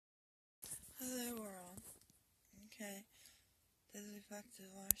Okay. This is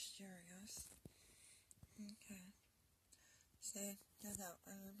effective last year, I guess. Okay. See, did that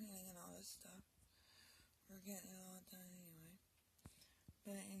underpainting and all this stuff. We're getting it all done anyway.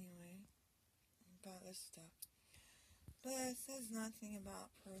 But anyway, about this stuff. But it says nothing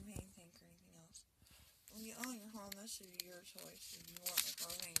about propane tank or anything else. When you own your home, that should be your choice if you want a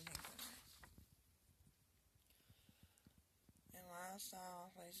propane tank or not. And my outside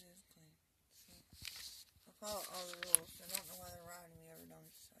place is clean. See? I follow all the rules, so I don't know why they're riding me every time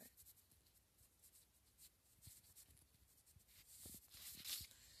I say.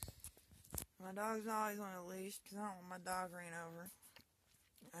 My dog's always on a leash because I don't want my dog ran over.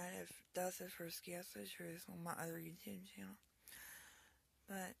 That's it for Scares the Truth on my other YouTube channel.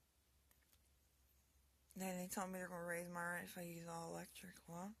 But then they told me they're going to raise my rent if I use all electric.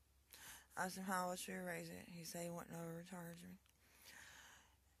 Well, I asked him how much should we raise it. He said he wouldn't overcharge me.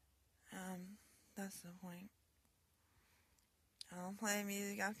 That's the point. I don't play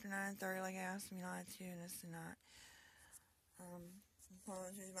music after 9:30 like I asked me not to, and this and that.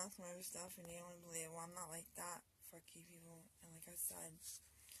 Apologies about some other stuff, and they only believe, well, I'm not like that. Fuck you people. And like I said,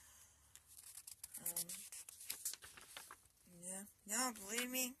 yeah. Y'all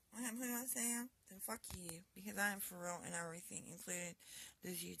believe me when I say I am? Then fuck you. Because I am for real in everything, including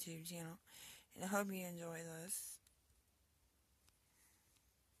this YouTube channel. And I hope you enjoy this.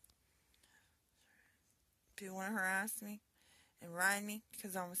 If you want to harass me and ride me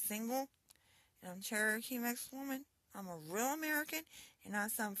because I'm single and I'm Cherokee mixed woman, I'm a real American and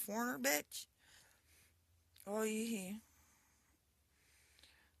not some foreigner bitch. All you hear.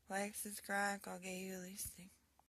 Like, subscribe, I'll get you a listing.